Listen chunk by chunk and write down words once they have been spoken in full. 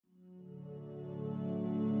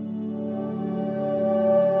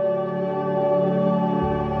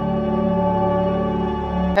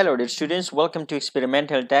Hello dear students, welcome to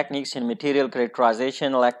Experimental Techniques in Material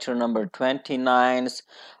Characterization lecture number 29.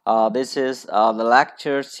 This is the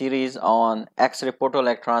lecture series on X-ray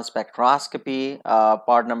photoelectron spectroscopy,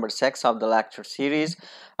 part number 6 of the lecture series.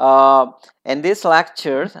 Uh, in this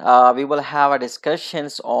lecture, we will have a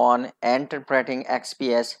discussions on interpreting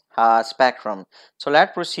XPS spectrum. So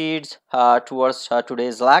let's proceed towards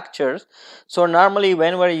today's lectures. So normally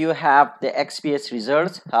whenever you have the XPS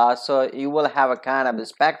results, so you will have a kind of a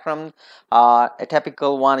spectrum, a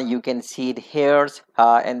typical one you can see it here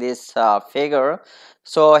in this figure.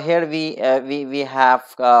 So here we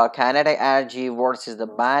have kinetic energy versus the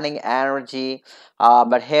binding energy,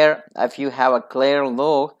 but here if you have a clear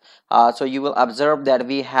look, so you will observe that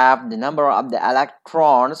we have the number of the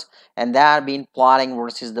electrons and they are being plotting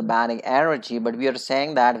versus the binding energy, but we are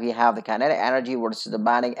saying that we have the kinetic energy versus the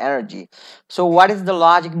binding energy. So what is the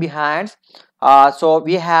logic behind? So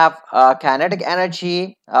we have kinetic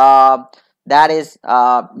energy that is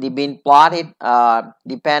being plotted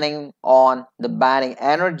depending on the binding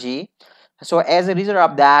energy. So as a result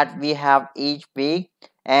of that, we have each peak,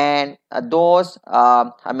 and those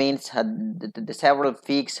I mean the several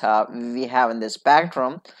peaks we have in the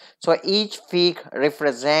spectrum. So each peak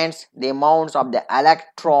represents the amounts of the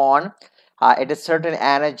electron at a certain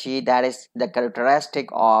energy that is the characteristic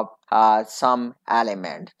of some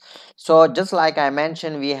element. So just like I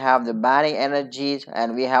mentioned, we have the binding energy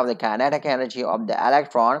and we have the kinetic energy of the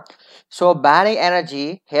electron. So binding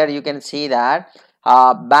energy, here you can see that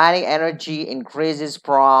binding energy increases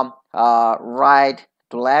from right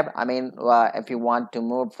to left. I mean if you want to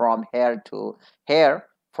move from here to here,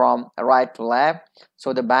 from right to left,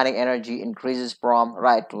 so the binding energy increases from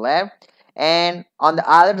right to left. And on the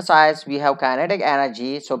other side we have kinetic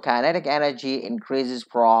energy, so kinetic energy increases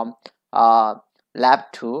from uh,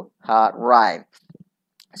 left to right.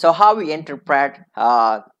 So how we interpret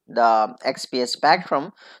the XPS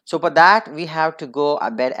spectrum? So for that we have to go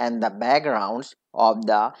a bit in the backgrounds of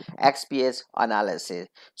the XPS analysis.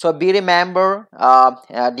 So be remember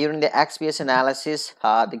during the XPS analysis,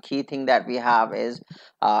 the key thing that we have is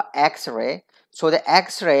X-ray. So the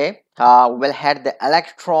X-ray will have the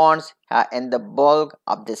electrons in the bulk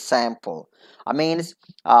of the sample. I means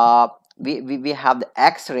we have the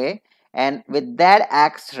X-ray, and with that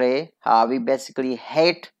X-ray we basically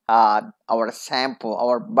hit our sample,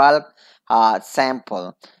 our bulk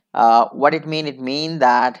sample. What it mean? It mean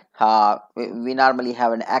that we normally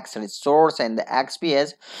have an X-ray source and the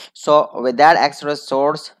XPS. So with that X-ray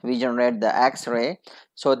source we generate the X-ray.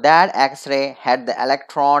 So that X-ray had the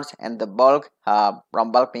electrons and the bulk,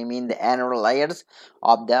 from bulk we mean the inner layers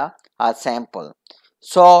of the sample.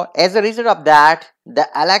 So as a result of that, the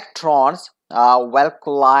electrons will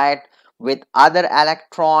collide with other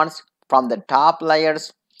electrons from the top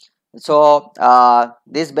layers. So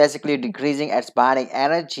this basically decreasing its binding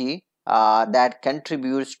energy that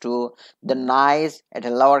contributes to the noise at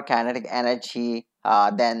a lower kinetic energy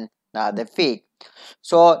than the peak.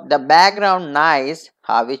 So the background noise,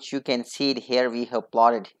 which you can see it here, we have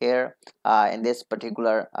plotted here in this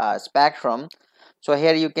particular spectrum. So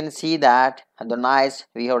here you can see that the noise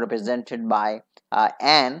we have represented by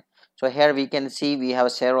N. So here we can see we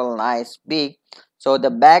have several noise peak. So the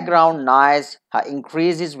background noise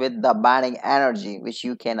increases with the binding energy, which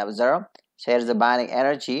you can observe. So here's the binding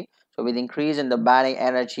energy. So with increase in the binding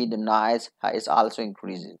energy, the noise is also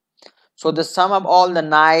increasing. So the sum of all the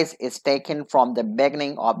noise is taken from the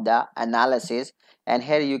beginning of the analysis, and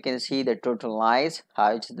here you can see the total noise,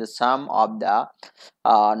 which is the sum of the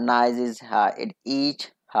noises at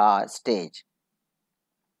each stage.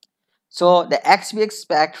 So the XPX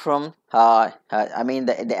spectrum, I mean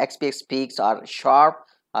the XPX peaks are sharp.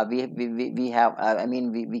 We have, I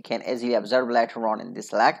mean we can easily observe later on in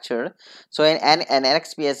this lecture. So in an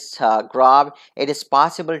XPS graph, it is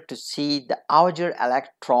possible to see the outer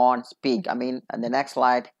electrons peak. I mean in the next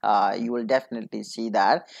slide, you will definitely see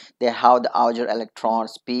that how the outer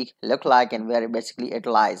electrons peak look like and where basically it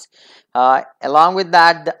lies. Along with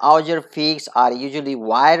that, the outer peaks are usually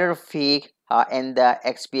wider peak in the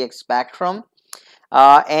XPX spectrum,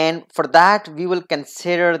 and for that we will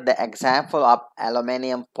consider the example of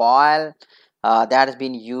aluminum foil that has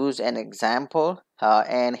been used an example,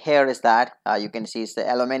 and here is that you can see it's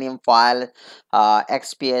the aluminum foil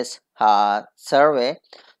XPS survey.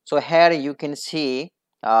 So here you can see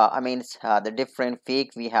the different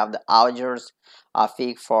peak. We have the Auger's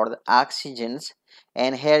peak for the oxygens,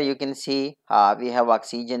 and here you can see we have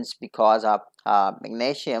oxygens because of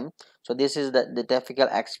magnesium. So this is the typical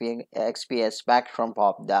XPS spectrum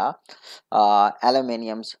of the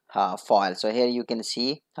aluminum's foil. So here you can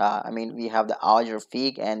see we have the Auger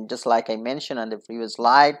peak, and just like I mentioned on the previous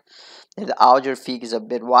slide, the Auger peak is a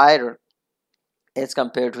bit wider as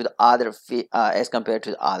compared to the other fee.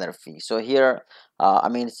 So here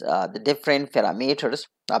the different parameters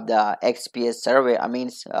of the XPS survey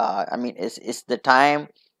is the time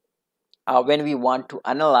when we want to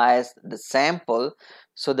analyze the sample.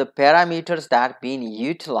 So the parameters that being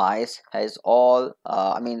utilized is all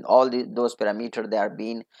those parameters that are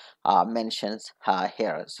being mentioned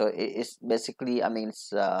here. So it's basically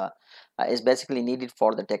is basically needed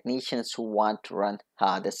for the technicians who want to run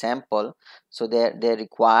the sample. So they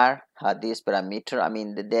require these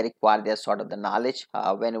parameter. They require their sort of the knowledge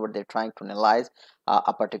whenever they're trying to analyze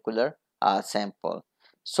a particular sample.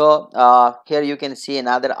 So here you can see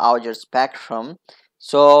another Auger spectrum.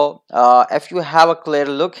 So if you have a clear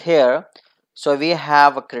look here, so we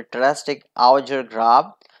have a characteristic Auger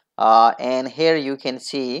graph, and here you can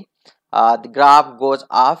see the graph goes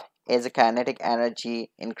up as the kinetic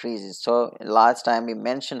energy increases. So last time we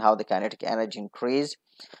mentioned how the kinetic energy increase.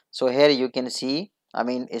 So here you can see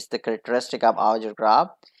it's the characteristic of Auger graph,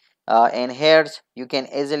 and here you can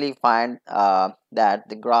easily find that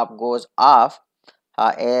the graph goes up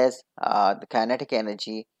as the kinetic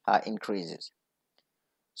energy increases.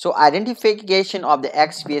 So identification of the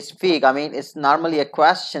XPS peak, it's normally a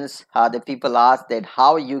questions that people ask, that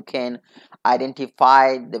how you can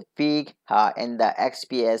identify the peak in the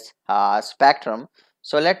XPS spectrum.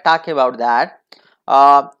 So let's talk about that.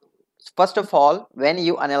 Uh, First of all, when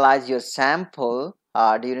you analyze your sample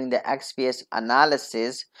during the XPS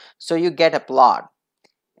analysis, so you get a plot,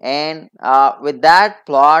 and with that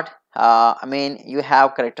plot you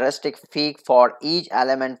have characteristic peak for each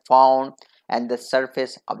element found and the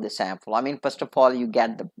surface of the sample. First of all, you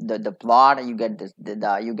get the plot, you get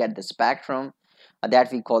you get the spectrum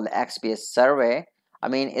that we call the XPS survey.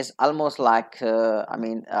 It's almost like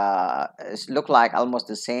it's look like almost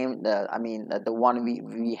the same, the one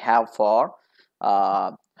we have for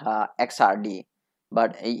XRD,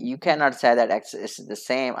 but you cannot say that X is the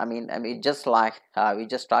same. Just like we're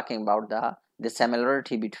just talking about the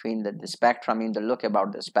similarity between the spectrum, in the look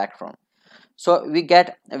about the spectrum. So we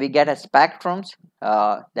get a spectrums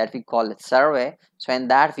that we call it survey. So in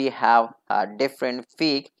that we have different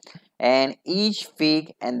peak, and each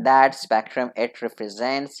peak in that spectrum, it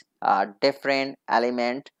represents different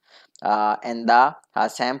element in the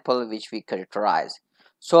sample which we characterize.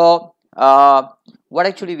 So what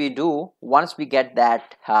actually we do, once we get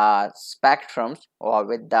that spectrums or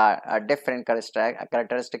with the different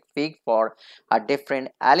characteristic peak for a different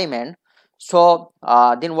element, so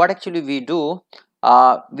then what actually we do,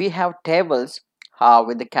 we have tables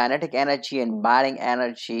with the kinetic energy and binding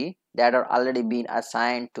energy that are already been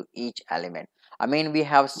assigned to each element. We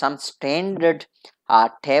have some standard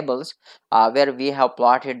tables where we have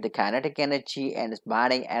plotted the kinetic energy and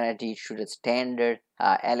binding energy to the standard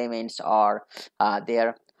elements or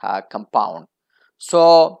their compound.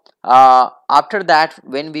 So after that,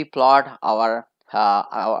 when we plot our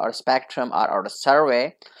spectrum or our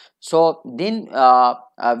survey, so then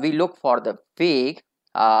we look for the peak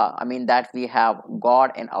that we have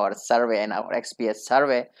got in our survey, in our XPS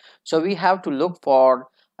survey. So we have to look for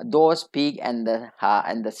those peak and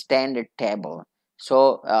the standard table.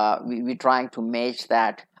 So we're trying to match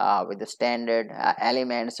that with the standard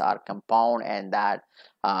elements or compound and that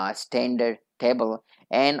standard table,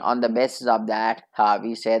 and on the basis of that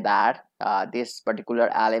we say that this particular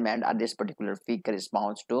element or this particular peak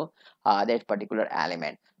corresponds to that particular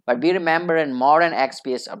element. But we remember in modern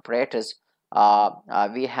XPS apparatus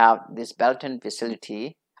we have this built-in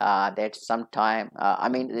facility that sometime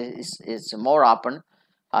is more often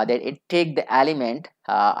that it take the element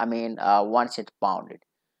once it's bounded.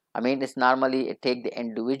 It's normally it take the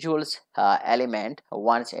individual's element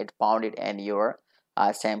once it founded in your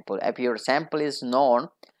sample. If your sample is known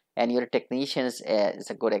and your technician is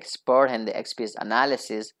a good expert in the XPS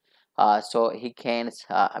analysis, so he can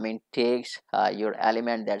takes your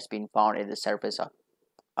element that's been found in the surface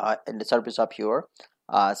of your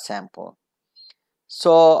sample.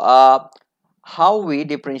 So how we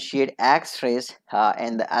differentiate X-rays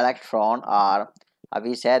and the electron, or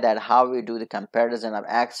we say that how we do the comparison of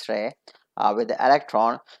X-ray with the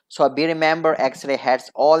electron. So we remember X-ray has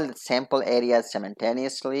all the sample areas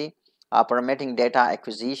simultaneously, permitting data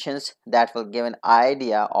acquisitions that will give an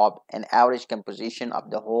idea of an average composition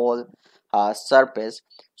of the whole surface.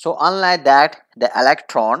 So unlike that, the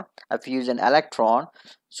electron, if you use an electron,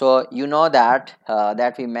 so you know that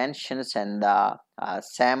that we mentioned in the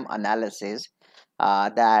SEM analysis,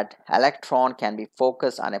 that electron can be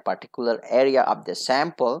focused on a particular area of the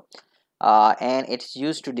sample, and it's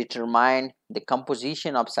used to determine the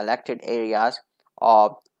composition of selected areas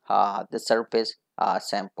of the surface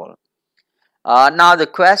sample. Now the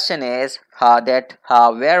question is that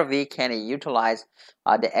where we can utilize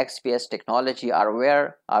the XPS technology, or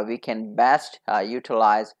where we can best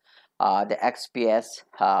utilize the XPS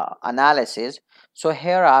analysis. So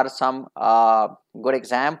here are some good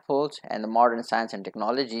examples in the modern science and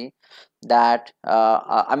technology that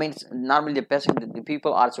I mean, normally the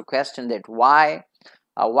people also question that why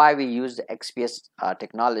we use the XPS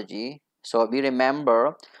technology. So we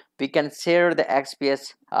remember we consider the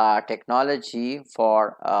XPS technology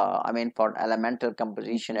for for elemental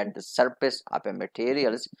composition at the surface of a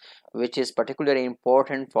materials, which is particularly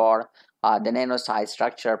important for the nano size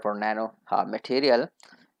structure for nano material.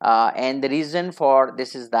 And the reason for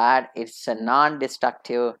this is that it's a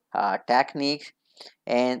non-destructive technique.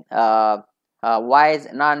 And why is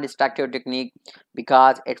non-destructive technique?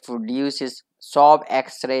 Because it produces soft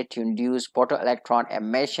X-ray to induce photoelectron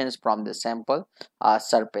emissions from the sample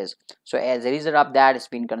surface. So as a result of that, it's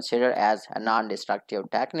been considered as a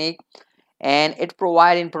non-destructive technique, and it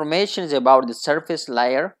provides information about the surface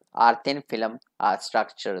layer or thin film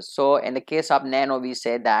structures. So in the case of nano, we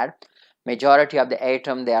say that majority of the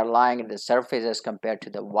atom, they are lying at the surface as compared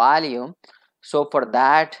to the volume. So for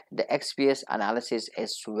that, the XPS analysis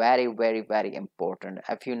is very important.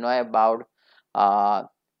 If you know about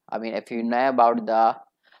if you know about the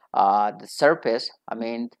surface,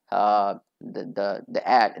 the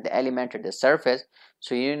element at the surface,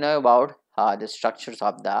 so you know about the structures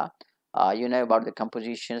of the you know about the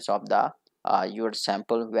compositions of the your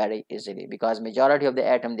sample very easily, because majority of the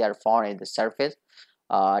atom, they are found in the surface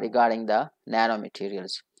regarding the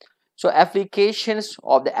nanomaterials. So applications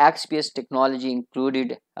of the XPS technology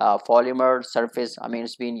included polymer surface,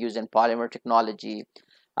 it's being used in polymer technology,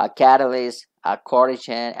 catalyst,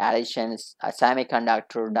 corrosion, additions,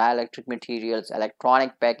 semiconductor, dielectric materials,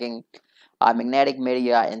 electronic packing, magnetic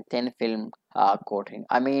media, and thin film coating.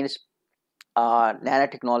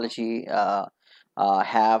 Nanotechnology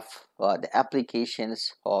have the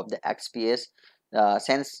applications of the XPS.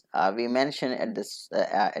 Since we mentioned at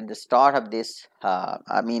the start of this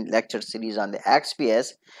lecture series on the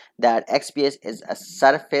XPS, that XPS is a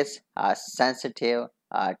surface sensitive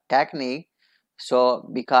technique. So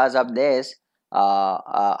because of this, we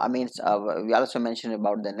also mentioned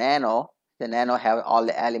about the nano. The nano have all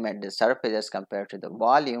the element the surface as compared to the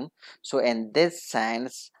volume. So in this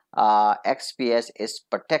sense, XPS is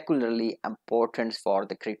particularly important for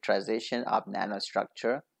the characterization of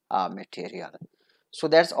nanostructure material. So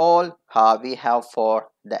that's all we have for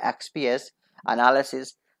the XPS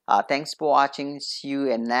analysis. Thanks for watching. See you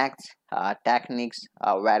in next techniques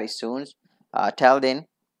very soon. Till then,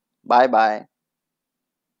 bye bye.